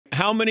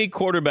how many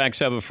quarterbacks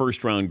have a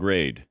first-round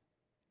grade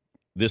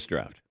this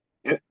draft?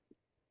 Yeah,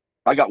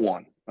 I got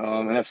one,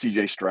 and that's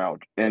CJ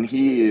Stroud. And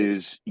he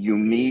is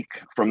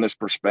unique from this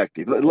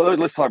perspective.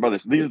 Let's talk about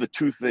this. These are the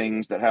two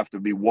things that have to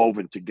be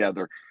woven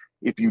together.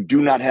 If you do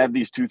not have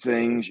these two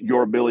things,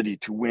 your ability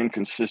to win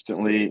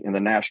consistently in the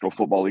National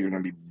Football League is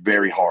going to be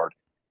very hard.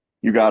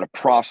 You got to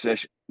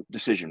process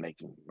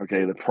decision-making,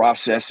 okay? The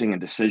processing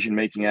and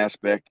decision-making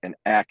aspect and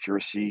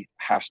accuracy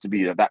has to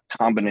be that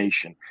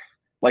combination.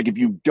 Like if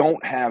you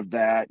don't have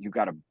that, you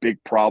got a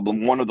big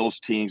problem. One of those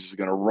teams is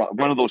going to run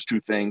one of those two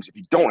things. If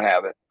you don't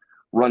have it,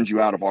 runs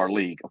you out of our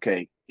league.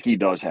 Okay, he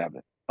does have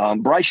it.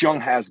 Bryce Young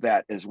has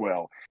that as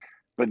well.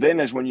 But then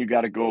is when you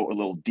got to go a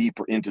little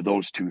deeper into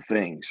those two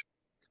things.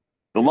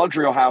 The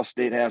luxury Ohio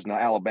State has and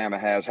Alabama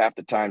has, half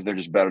the times they're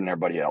just better than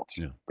everybody else.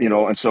 Yeah. You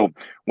know, and so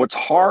what's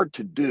hard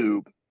to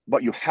do,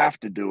 but you have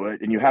to do it,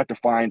 and you have to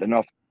find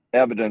enough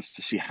evidence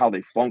to see how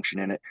they function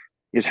in it,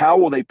 is how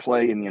will they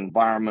play in the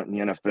environment in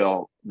the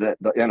NFL that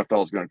the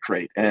NFL is going to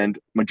create. And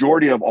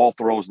majority of all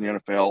throws in the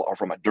NFL are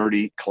from a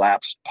dirty,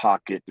 collapsed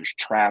pocket. There's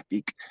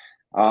traffic.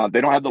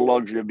 They don't have the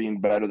luxury of being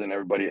better than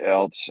everybody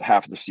else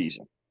half the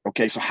season.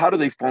 Okay, so how do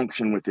they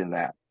function within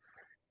that?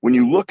 When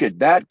you look at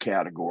that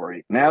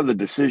category, now the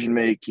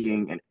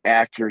decision-making and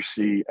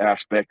accuracy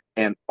aspect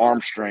and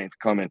arm strength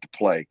come into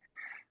play.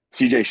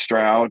 CJ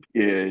Stroud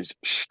is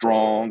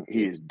strong.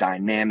 He is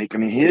dynamic. I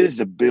mean, his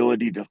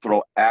ability to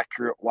throw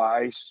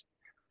accurate-wise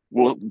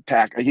will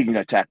attack. He can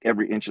attack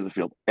every inch of the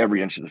field,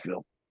 every inch of the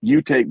field.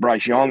 You take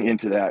Bryce Young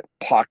into that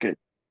pocket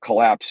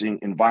collapsing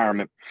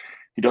environment.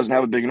 He doesn't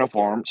have a big enough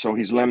arm, so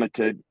he's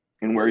limited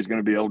in where he's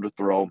going to be able to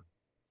throw.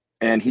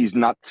 And he's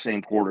not the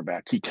same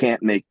quarterback. He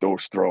can't make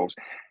those throws.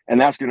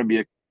 And that's going to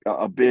be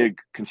a big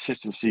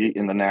consistency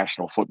in the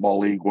National Football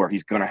League where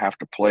he's going to have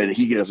to play that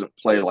he doesn't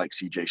play like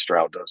CJ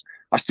Stroud does.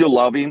 I still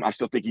love him. I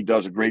still think he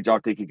does a great job.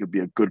 I think he could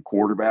be a good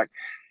quarterback.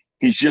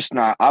 He's just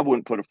not – I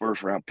wouldn't put a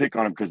first-round pick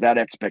on him because that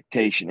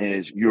expectation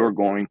is you're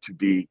going to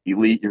be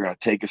elite. You're going to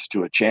take us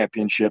to a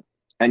championship.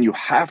 And you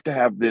have to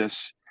have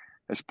this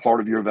as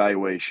part of your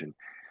evaluation.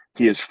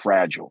 He is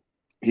fragile.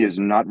 He is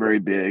not very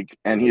big,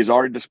 and he has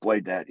already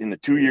displayed that. In the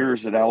 2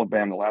 years at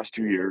Alabama, the last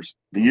 2 years,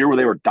 the year where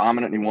they were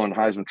dominant and he won the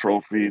Heisman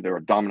Trophy, they were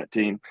a dominant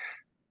team,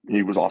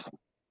 he was awesome.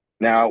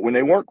 Now, when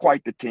they weren't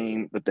quite the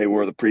team that they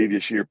were the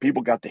previous year,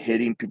 people got to hit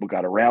him, people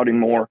got around him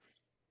more,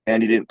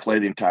 and he didn't play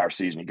the entire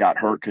season. He got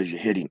hurt because you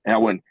hit him.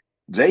 Now, when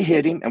they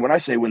hit him, and when I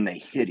say when they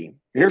hit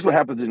him, here's what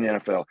happens in the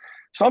NFL.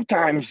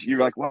 Sometimes you're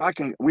like, well,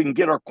 we can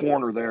get our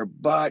corner there,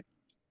 but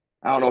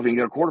I don't know if we can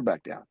get a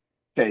quarterback down.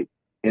 Okay,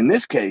 in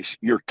this case,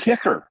 your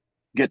kicker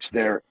gets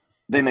there,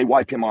 they may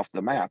wipe him off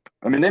the map.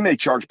 I mean, they may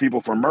charge people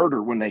for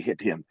murder when they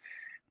hit him.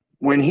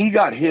 When he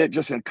got hit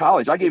just in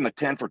college, I gave him a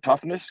 10 for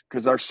toughness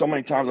because there's so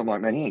many times I'm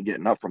like, man, he ain't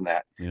getting up from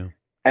that. Yeah.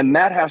 And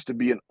that has to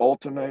be an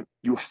ultimate.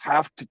 You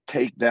have to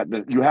take that.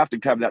 You have to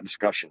have that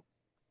discussion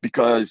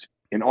because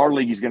in our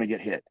league, he's going to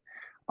get hit.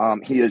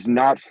 He is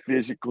not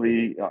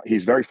physically,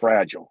 he's very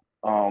fragile.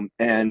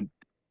 And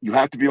you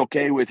have to be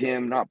okay with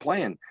him not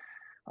playing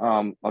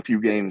a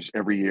few games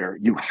every year.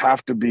 You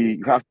have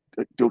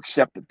to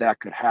accept that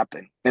could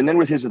happen. And then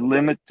with his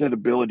limited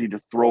ability to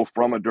throw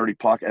from a dirty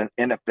pocket,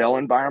 an NFL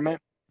environment,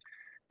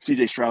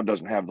 CJ Stroud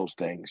doesn't have those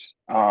things.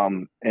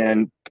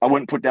 And I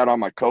wouldn't put that on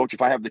my coach.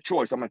 If I have the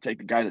choice, I'm going to take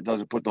the guy that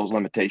doesn't put those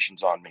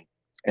limitations on me.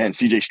 And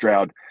CJ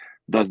Stroud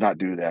does not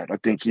do that. I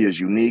think he is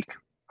unique.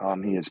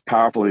 He is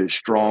powerful. He is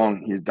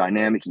strong. He is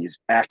dynamic. He is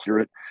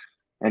accurate.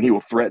 And he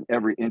will threaten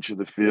every inch of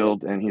the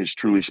field. And he is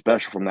truly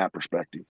special from that perspective.